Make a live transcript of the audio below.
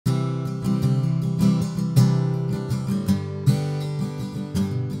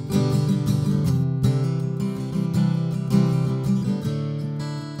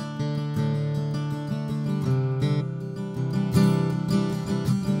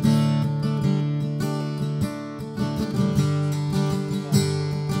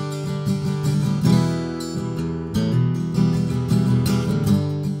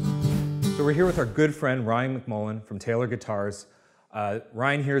we're here with our good friend Ryan McMullen from Taylor Guitars.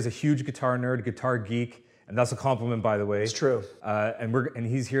 Ryan here is a huge guitar nerd, guitar geek, and that's a compliment, by the way. It's true. And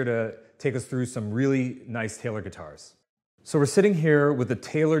he's here to take us through some really nice Taylor guitars. So we're sitting here with the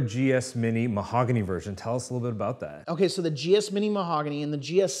Taylor GS Mini Mahogany version. Tell us a little bit about that. Okay, so the GS Mini Mahogany and the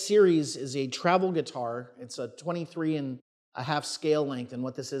GS series is a travel guitar. It's a 23.5 scale length, and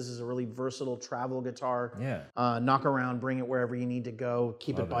what this is a really versatile travel guitar. Yeah. Knock around, bring it wherever you need to go,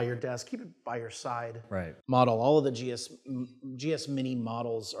 keep it by your desk, keep it by your side. Right. Model. All of the GS Mini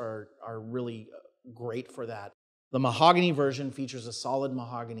models are really great for that. The Mahogany version features a solid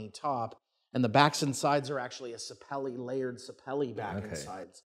mahogany top, and the backs and sides are actually a Sapele, layered Sapele back and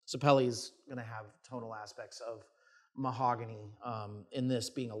sides. Sapele is going to have tonal aspects of mahogany. In this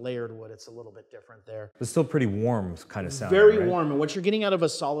being a layered wood, it's a little bit different there. It's still pretty warm kind of sound. Very right? warm. And what you're getting out of a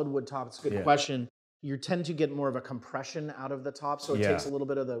solid wood top, it's a good question. You tend to get more of a compression out of the top, so it takes a little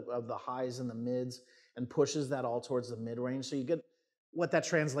bit of the highs and the mids and pushes that all towards the mid-range. So you get what that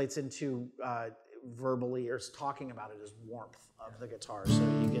translates into verbally, or talking about it, is warmth of the guitar. So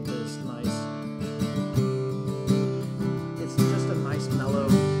you get this nice, it's just a nice mellow,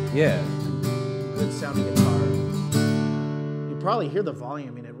 good sounding guitar. You probably hear the volume.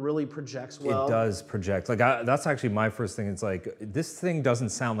 I mean, it really projects well. It does project. Like that's actually my first thing. It's like, this thing doesn't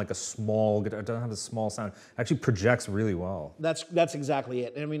sound like a small guitar. It doesn't have a small sound. It actually projects really well. That's exactly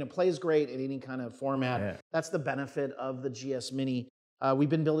it. I mean, it plays great in any kind of format. Yeah. That's the benefit of the GS Mini. We've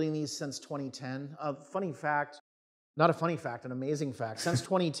been building these since 2010. Funny fact, not a funny fact, an amazing fact. Since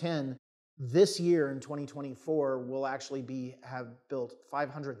 2010, this year in 2024, we'll actually have built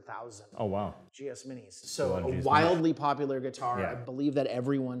 500,000 GS Minis. So a wildly popular guitar. I believe that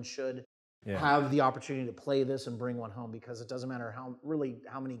everyone should have the opportunity to play this and bring one home, because it doesn't matter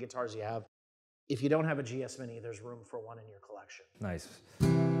how many guitars you have. If you don't have a GS Mini, there's room for one in your collection. Nice.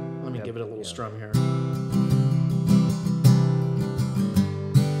 Let me give it a little strum here.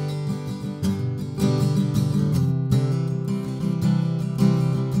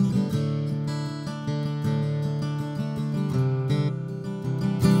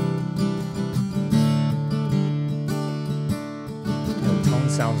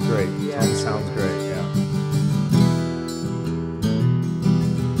 Sounds great. Tone sounds great.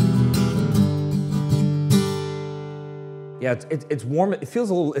 Yeah, it's warm. It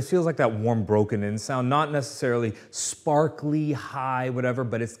feels like that warm, broken-in sound. Not necessarily sparkly, high, whatever,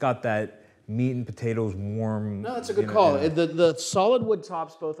 but it's got that meat and potatoes warm. No, that's a good call. The solid wood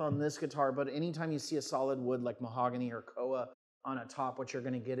tops, both on this guitar, but anytime you see a solid wood like mahogany or koa on a top, what you're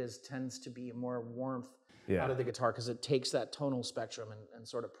going to get tends to be more warmth out of the guitar, because it takes that tonal spectrum and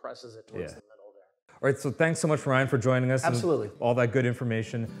sort of presses it towards the middle there. All right, so thanks so much, Ryan, for joining us. Absolutely. And all that good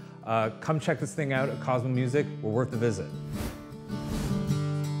information. Come check this thing out at Cosmo Music. We're worth the visit.